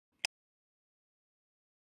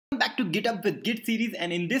Back to GitUp with Git series,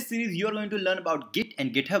 and in this series you are going to learn about Git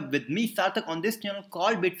and GitHub with me Sarthak on this channel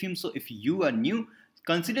called Bitfumes. So if you are new,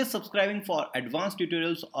 consider subscribing for advanced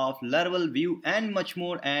tutorials of Laravel, Vue and much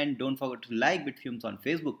more, and don't forget to like Bitfumes on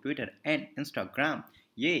Facebook, Twitter and Instagram.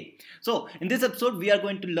 Yay! So in this episode we are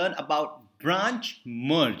going to learn about branch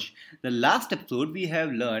merge. The last episode we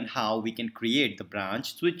have learned how we can create the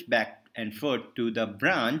branch, switch back and forth to the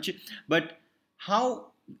branch, but how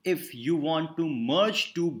if you want to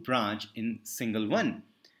merge two branch in single one.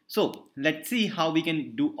 So let's see how we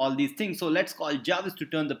can do all these things. So let's call Jarvis to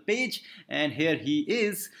turn the page, and here he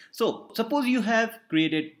is. So suppose you have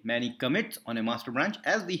created many commits on a master branch,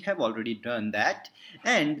 as we have already done that,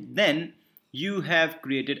 and then you have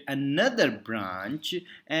created another branch,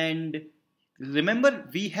 and remember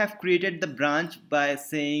we have created the branch by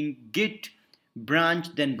saying git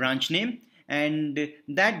branch then branch name, and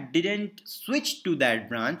that didn't switch to that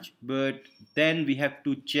branch, but then we have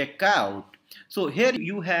to check out. So here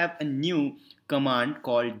you have a new command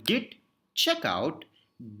called git checkout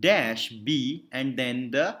 -b and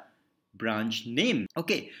then the branch name.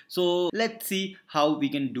 Okay, so let's see how we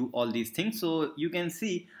can do all these things. So you can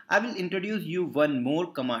see I will introduce you one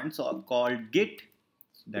more command called git,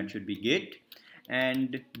 that should be git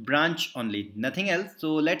and branch only, nothing else.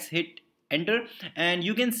 So let's hit enter, and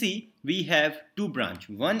you can see we have two branch.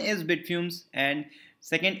 One is Bitfumes and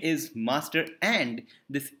second is master, and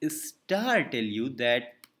this is star tell you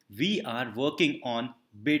that we are working on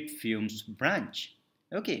Bitfumes branch.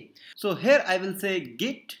 Okay, so here I will say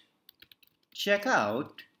git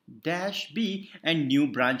checkout -b and new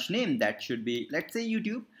branch name, that should be, let's say,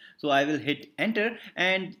 YouTube. So I will hit enter,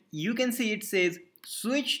 and you can see it says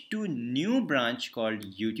switch to new branch called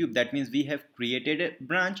YouTube. That means we have created a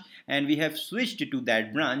branch and we have switched to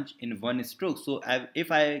that branch in one stroke. So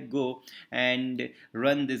if I go and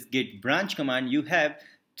run this git branch command, you have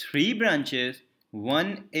three branches.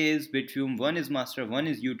 One is Bitfume, one is master, one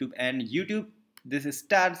is YouTube, and YouTube, this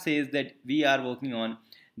star says that we are working on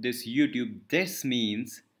this YouTube. This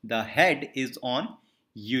means the head is on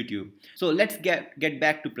YouTube. So let's get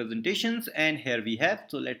back to presentations, and here we have,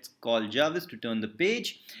 so let's call Jarvis to turn the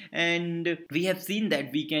page, and we have seen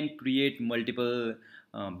that we can create multiple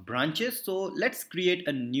branches. So let's create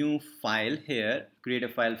a new file here, create a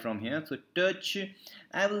file from here. So touch,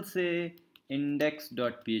 I will say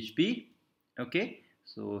index.php. okay,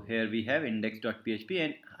 so here we have index.php,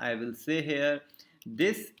 and I will say here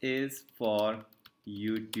this is for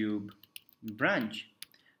YouTube branch.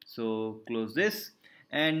 So close this.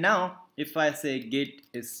 And now if I say git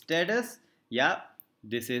status, yeah,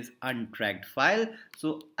 this is untracked file. So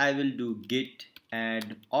I will do git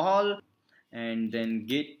add all and then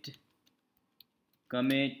git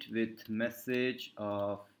commit with message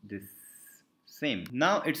of this same.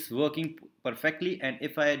 Now it's working perfectly, and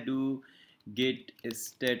if I do git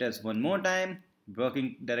status one more time,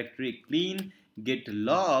 working directory clean, git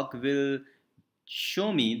log will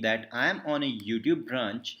show me that I am on a YouTube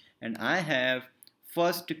branch and I have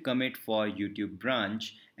first commit for YouTube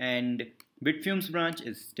branch, and Bitfumes branch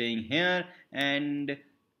is staying here, and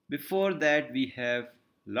before that we have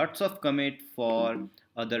lots of commit for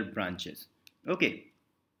other branches. Okay,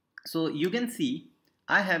 so you can see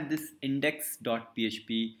I have this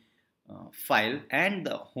index.php file and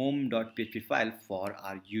the home.php file for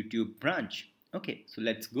our YouTube branch. Okay, so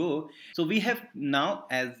let's go. So we have now,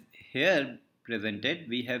 as here presented,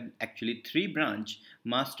 we have actually three branch: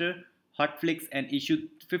 master, hotflix and issue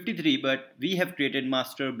 53, but we have created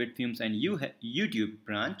master, Bitfumes and YouTube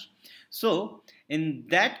branch. So in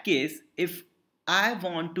that case, if I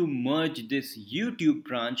want to merge this YouTube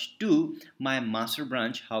branch to my master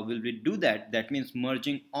branch, how will we do that? That means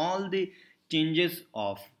merging all the changes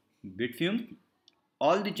of Bitfumes,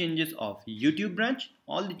 all the changes of YouTube branch,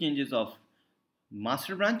 all the changes of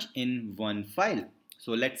master branch in one file.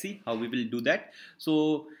 So let's see how we will do that.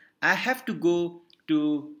 So I have to go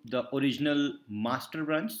to the original master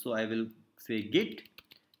branch. So I will say git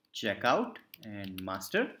checkout and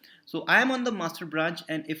master. So I am on the master branch,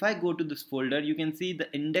 and if I go to this folder, you can see the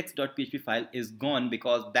index.php file is gone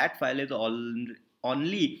because that file is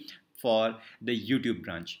only for the YouTube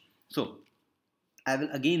branch. So I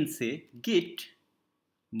will again say git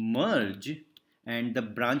merge and the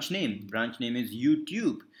branch name is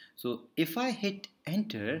YouTube. So if I hit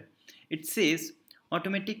enter, it says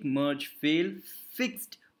automatic merge fail,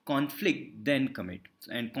 fixed conflict then commit,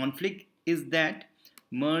 and conflict is that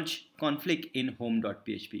merge conflict in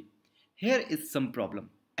home.php. Here is some problem.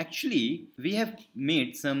 Actually we have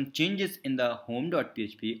made some changes in the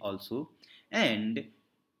home.php also, and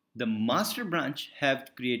the master branch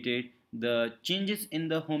have created the changes in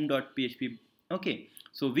the home.php Okay,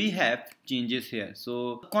 so we have changes here.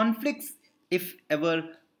 So conflicts, if ever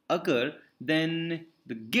occur, then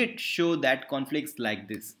the Git show that conflicts like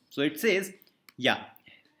this. So it says, yeah,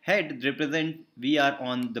 head represent we are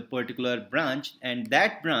on the particular branch, and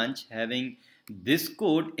that branch having this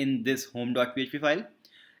code in this home.php file,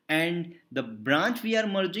 and the branch we are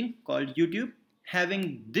merging called YouTube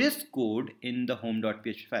having this code in the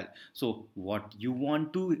home.php file. So what you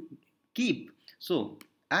want to keep? So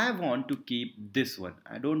I want to keep this one.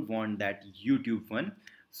 I don't want that YouTube one.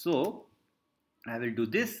 So I will do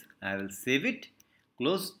this. I will save it,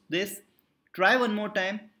 close this, try one more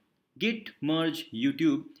time, git merge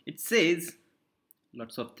YouTube. It says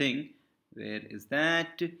lots of thing. Where is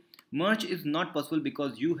that? Merge is not possible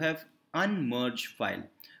because you have unmerged file.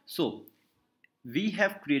 So we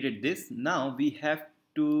have created this. Now we have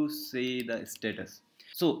to say the status.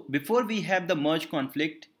 So before we have the merge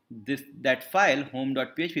conflict, that file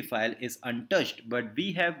home.php file is untouched, but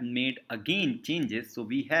we have made again changes, so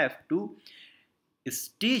we have to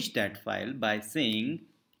stage that file by saying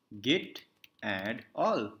git add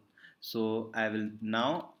all. So I will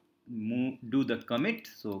now do the commit.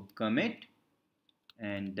 So commit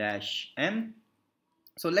and -m.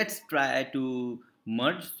 So let's try to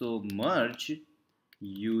merge. So merge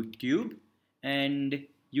YouTube, and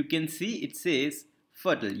you can see it says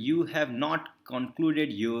fertile, you have not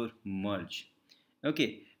concluded your merge.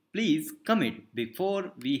 Okay, please commit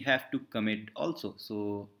before we have to commit also.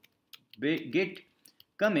 So git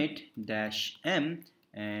commit -m,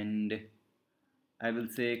 and I will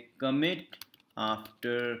say commit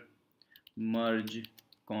after merge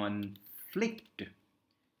conflict.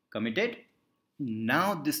 Committed.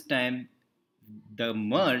 Now this time the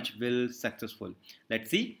merge will successful. Let's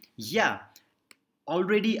see. Yeah,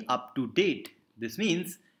 already up to date. This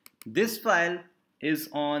means this file is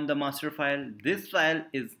on the master file. This file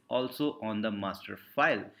is also on the master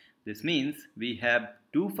file. This means we have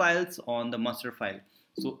two files on the master file.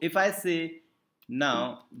 So if I say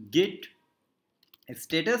now git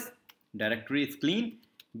status, directory is clean,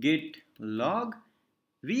 git log,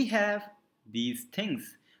 we have these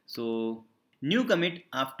things. So new commit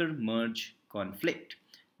after merge conflict,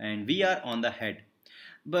 and we are on the head.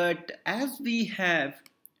 But as we have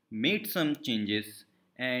made some changes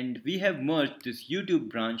and we have merged this YouTube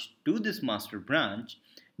branch to this master branch,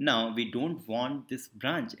 now we don't want this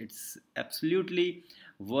branch. It's absolutely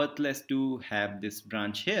worthless to have this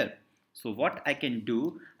branch here. So what I can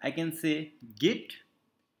do, I can say git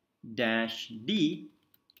 -d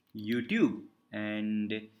YouTube,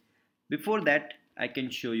 and before that I can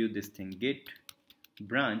show you this thing, git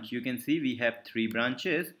branch. You can see we have three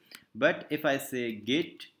branches, but if I say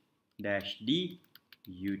git -d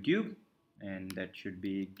YouTube, and that should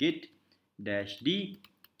be git -d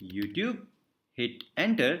YouTube, hit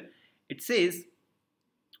enter, it says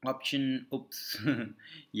option, oops,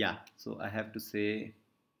 yeah, so I have to say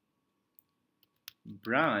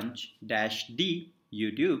branch -d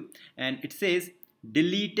YouTube, and it says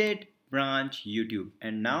deleted branch YouTube.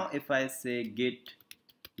 And now if I say git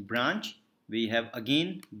branch, we have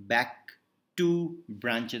again back two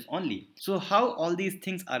branches only. So how all these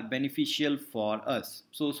things are beneficial for us?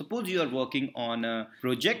 So suppose you are working on a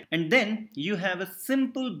project and then you have a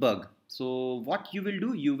simple bug. So what you will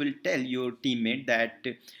do, you will tell your teammate that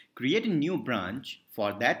create a new branch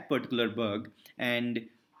for that particular bug and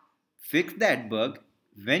fix that bug.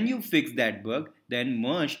 When you fix that bug, then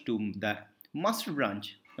merge to the master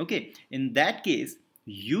branch. Okay, in that case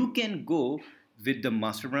you can go with the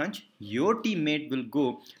master branch, your teammate will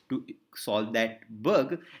go to solve that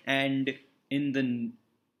bug, and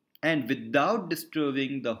without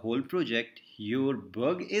disturbing the whole project, your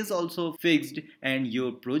bug is also fixed and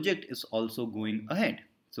your project is also going ahead.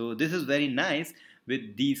 So this is very nice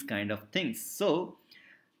with these kind of things. So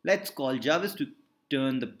let's call Jarvis to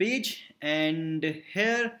turn the page, and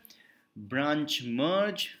here branch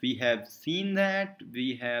merge, we have seen that,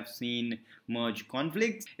 we have seen merge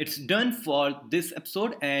conflicts. It's done for this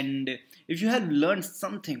episode, and if you have learned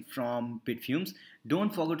something from Bitfumes,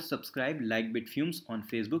 don't forget to subscribe, like Bitfumes on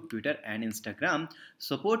Facebook, Twitter and Instagram.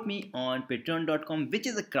 Support me on patreon.com, which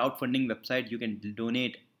is a crowdfunding website. You can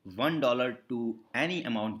donate $1 to any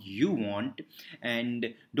amount you want,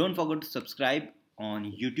 and don't forget to subscribe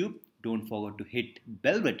on YouTube. Don't forget to hit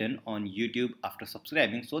bell button on YouTube after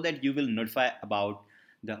subscribing, so that you will notify about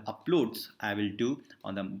the uploads I will do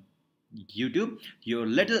on the YouTube. Your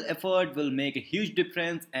little effort will make a huge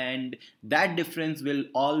difference, and that difference will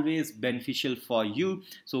always beneficial for you.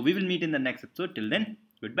 So we will meet in the next episode. Till then,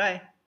 goodbye.